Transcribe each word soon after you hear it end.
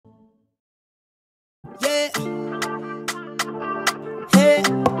Yeah. Hey.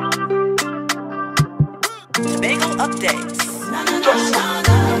 Tobago updates. Na na na na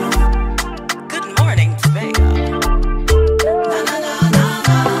na. Good morning, Tobago. Na na na na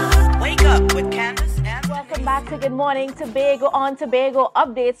na. Wake up with Candace and Welcome back to Good Morning Tobago on Tobago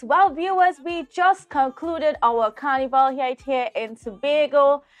Updates. Well, viewers, we just concluded our carnival right here in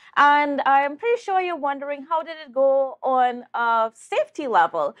Tobago, and I'm pretty sure you're wondering how did it go on a safety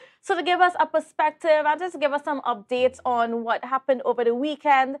level. So to give us a perspective and just give us some updates on what happened over the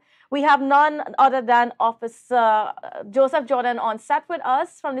weekend, we have none other than Officer Joseph Jordan on set with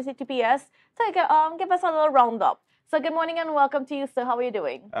us from the TTPS to give us a little roundup. So good morning and welcome to you, sir. How are you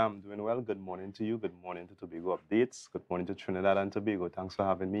doing? I'm doing well. Good morning to you. Good morning to Tobago Updates. Good morning to Trinidad and Tobago. Thanks for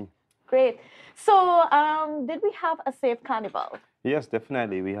having me. Great. So, did we have a safe carnival? Yes,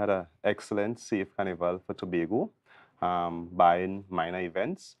 definitely. We had an excellent, safe carnival for Tobago, barring minor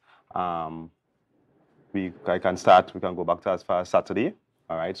events. We can go back to as far as Saturday.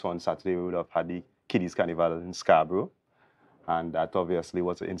 All right, so on Saturday, we would have had the Kiddies Carnival in Scarborough, and that obviously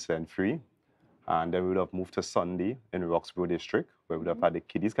was incident-free. And then we would have moved to Sunday in Roxborough District, where we would have had the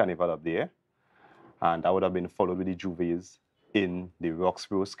Kiddies Carnival up there. And that would have been followed with the Juvies in the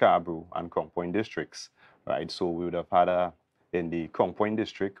Roxborough, Scarborough, and Crown Point districts, right? So we would have had in the Crown Point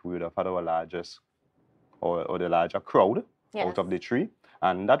district, we would have had our largest or the larger crowd out of the three.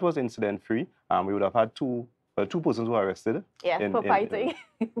 And that was incident-free. We would have had two persons who were arrested. Yeah, for fighting.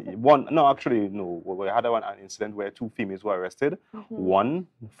 No. We had an incident where two females were arrested. One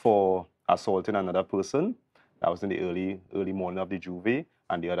for assaulting another person. That was in the early morning of the Juve.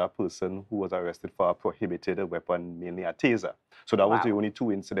 And the other person who was arrested for a prohibited weapon, mainly a taser. So that was the only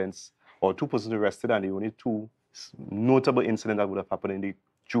two incidents, or two persons arrested, and the only two notable incidents that would have happened in the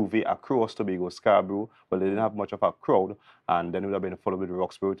Juve across Tobago, Scarborough. But they didn't have much of a crowd. And then it would have been followed with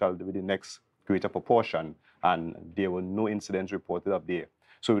Roxboroh with the next greater proportion. And there were no incidents reported up there.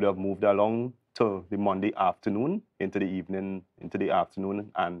 So we would have moved along to the Monday afternoon, into the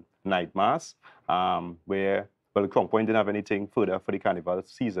afternoon and night mass, where, well, Crown Point didn't have anything further for the carnival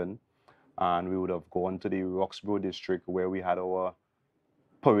season. And we would have gone to the Roxborough district, where we had our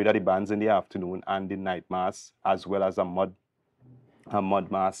parade of the bands in the afternoon and the night mass, as well as a mud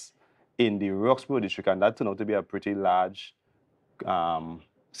mass in the Roxborough district. And that turned out to be a pretty large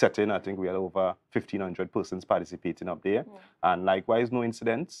setting. I think we had over 1,500 persons participating up there. And likewise, no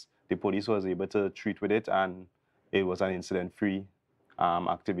incidents. The police was able to treat with it, and it was an incident-free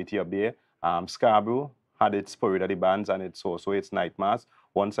activity up there. Scarborough had its parade of the bands, and it's also its night mass.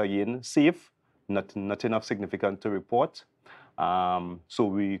 Once again, safe, nothing of significance to report. So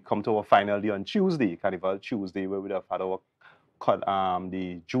we come to our final day on Tuesday, Carnival Tuesday, where we'd have had our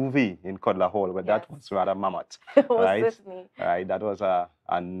the Juve in Codler Hall, but that was rather mammoth. Right? Right, that was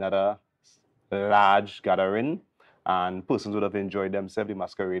another large gathering, and persons would have enjoyed themselves. The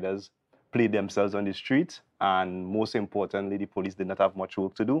masqueraders played themselves on the street, and most importantly, the police did not have much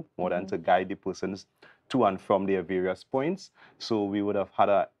work to do more than to guide the persons to and from their various points. So we would have had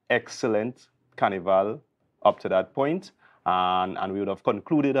an excellent carnival up to that point, and we would have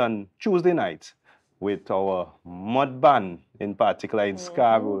concluded on Tuesday night with our mud ban, in particular in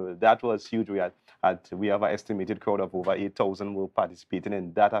Scarborough. That was huge. We have an estimated crowd of over 8,000 were participating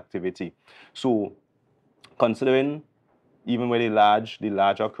in that activity. So considering even where the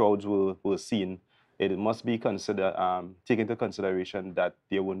larger crowds were seen, it must be taken into consideration that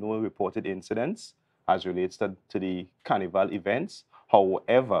there were no reported incidents as relates to the carnival events.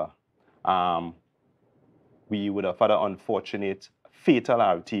 However, we would have had an unfortunate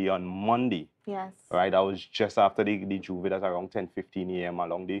fatality on Monday. Yes. Right, that was just after the Juve. That's around 10:15 a.m.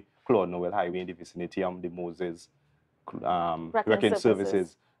 along the Claude Noel Highway in the vicinity of the Moses Wrecking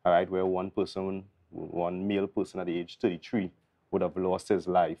Services. All right, where one male person at the age 33 would have lost his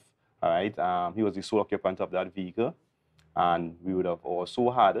life. All right, he was the sole occupant of that vehicle, and we would have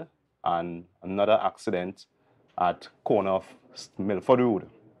also had another accident at corner of Milford Road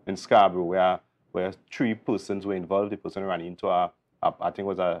in Scarborough, where three persons were involved. The person ran into I think it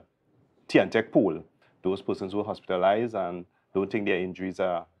was a T&Tech pole. Those persons were hospitalized, and don't think their injuries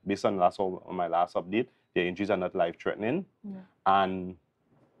are, based on my last update, their injuries are not life-threatening. And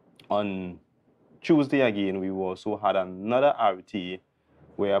on Tuesday again, we also had another RTA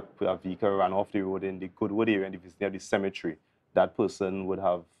where a vehicle ran off the road in the Goodwood area in the vicinity of the cemetery. That person would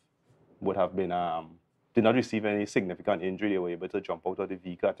have been did not receive any significant injury. They were able to jump out of the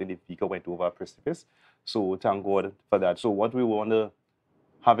vehicle. I think the vehicle went over a precipice. So thank God for that. So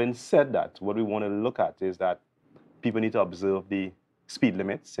having said that, what we want to look at is that people need to observe the speed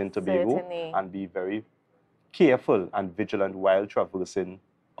limits in Tobago and be very careful and vigilant while traversing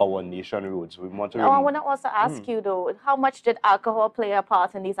our nation roads. We want to I want to also ask you though, how much did alcohol play a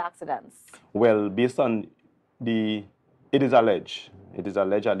part in these accidents? Well, based on it is alleged,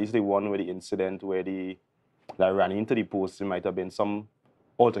 at least the one where the incident where that ran into the post, it might have been some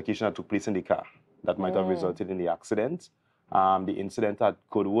altercation that took place in the car that might have resulted in the accident. The incident at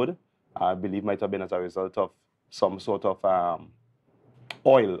Goodwood, I believe, might have been as a result of some sort of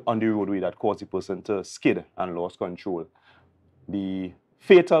oil on the roadway that caused the person to skid and lost control. The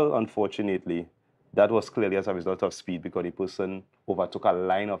fatal, unfortunately, that was clearly as a result of speed because the person overtook a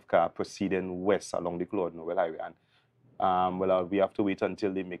line of car proceeding west along the Claude Nobel Highway. And we have to wait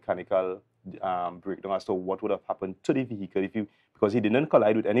until the mechanical breakdown as to what would have happened to the vehicle because he didn't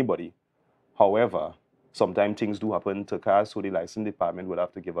collide with anybody. However, sometimes things do happen to cars, so the license department would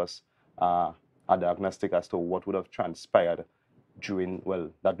have to give us a diagnostic as to what would have transpired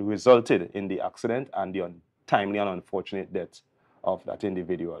that resulted in the accident and the untimely and unfortunate death of that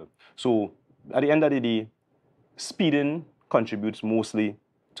individual. So at the end of the day, speeding contributes mostly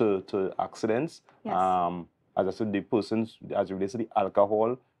to accidents. Yes. As I said, the persons, as it relates to the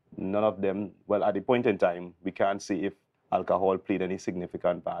alcohol, none of them, at the point in time, we can't say if alcohol played any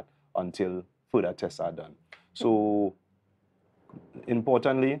significant part until further tests are done. So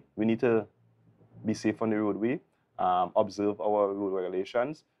importantly, we need to be safe on the roadway, observe our road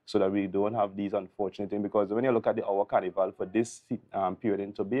regulations so that we don't have these unfortunate things. Because when you look at our carnival for this period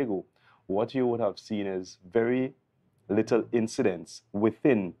in Tobago, what you would have seen is very little incidents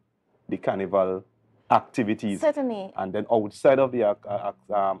within the carnival activities. Certainly. And then outside of the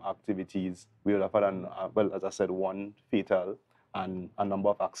activities, we would have had, as I said, one fatal and a number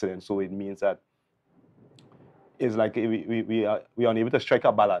of accidents. So it means that it's like we are unable to strike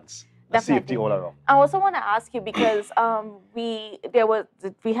a balance. Definitely. Safety all around. I also want to ask you because we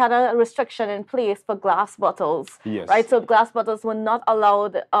had a restriction in place for glass bottles. Yes. Right. So glass bottles were not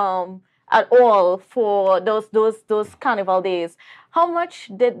allowed at all for those carnival days. How much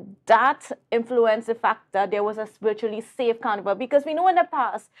did that influence the fact that there was a virtually safe carnival? Because we know in the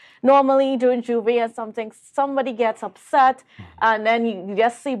past, normally during Juve and somebody gets upset and then you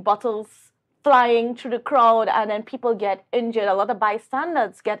just see bottles flying through the crowd and then people get injured. A lot of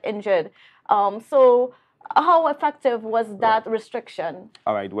bystanders get injured. So how effective was that restriction?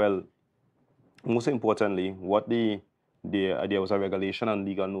 All right, well, most importantly, there was a regulation on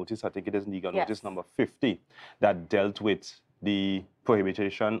legal notice, I think it is legal notice number 50, that dealt with the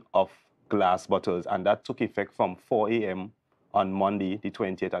prohibition of glass bottles, and that took effect from 4 a.m. on Monday, the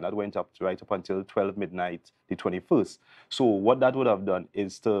 20th, and that went up right up until 12 midnight, the 21st. So what that would have done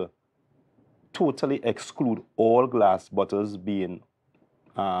is to totally exclude all glass bottles being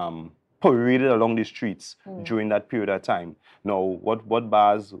paraded along the streets during that period of time. Now, what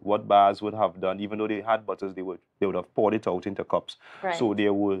bars would have done, even though they had bottles, they would have poured it out into cups. Right. So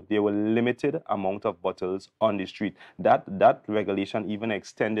there were limited amount of bottles on the street. That regulation even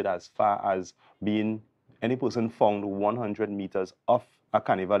extended as far as being any person found 100 meters off a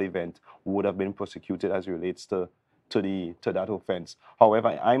carnival event would have been prosecuted as relates to that offense. However,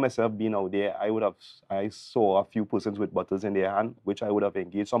 I myself being out there, I saw a few persons with bottles in their hand, which I would have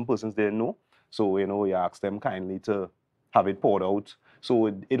engaged. Some persons didn't know, so we asked them kindly to have it poured out. So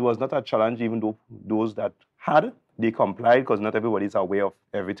it was not a challenge, even though those that had, they complied, because not everybody is aware of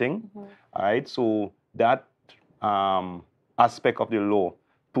everything. All right, so that aspect of the law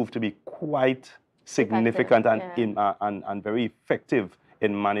proved to be quite significant and very effective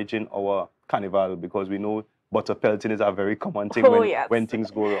in managing our carnival, because we know butter pelting is a very common thing when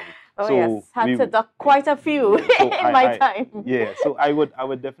things go wrong. Oh so yes, had to duck quite a few in my time. Yeah, so I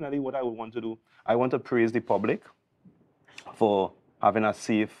would definitely, what I would want to do, I want to praise the public for having a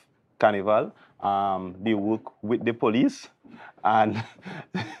safe carnival. They work with the police, and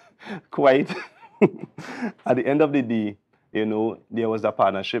quite at the end of the day, there was a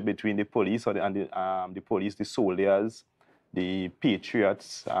partnership between the police and the police, the soldiers, the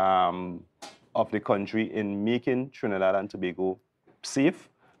patriots of the country in making Trinidad and Tobago safe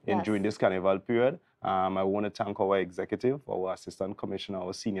during this carnival period. I want to thank our executive, our assistant commissioner,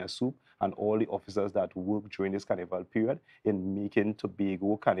 our senior soup, and all the officers that work during this carnival period in making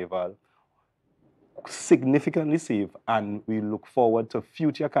Tobago Carnival significantly safe. And we look forward to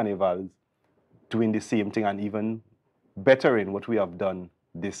future carnivals doing the same thing and even bettering what we have done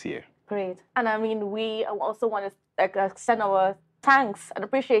this year. Great. And I mean, we also want to extend our thanks and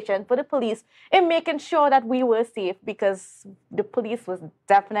appreciation for the police in making sure that we were safe, because the police was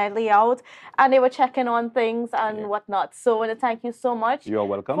definitely out and they were checking on things and whatnot. So I want to thank you so much. You're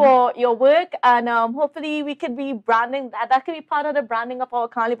welcome. For your work, and hopefully we could be branding that could be part of the branding of our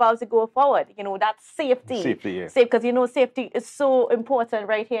carnivals to go forward. You know, that's safety. Safety, yeah. Safe, because you know safety is so important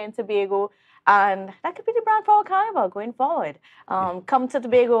right here in Tobago. And that could be the brand for our carnival going forward. Come to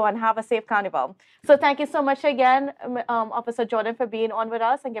Tobago and have a safe carnival. So thank you so much again, Officer Jordan, for being on with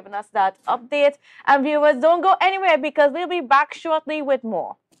us and giving us that update. And viewers, don't go anywhere, because we'll be back shortly with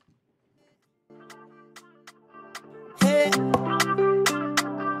more.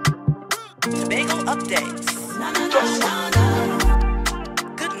 Tobago updates. Na na na na na.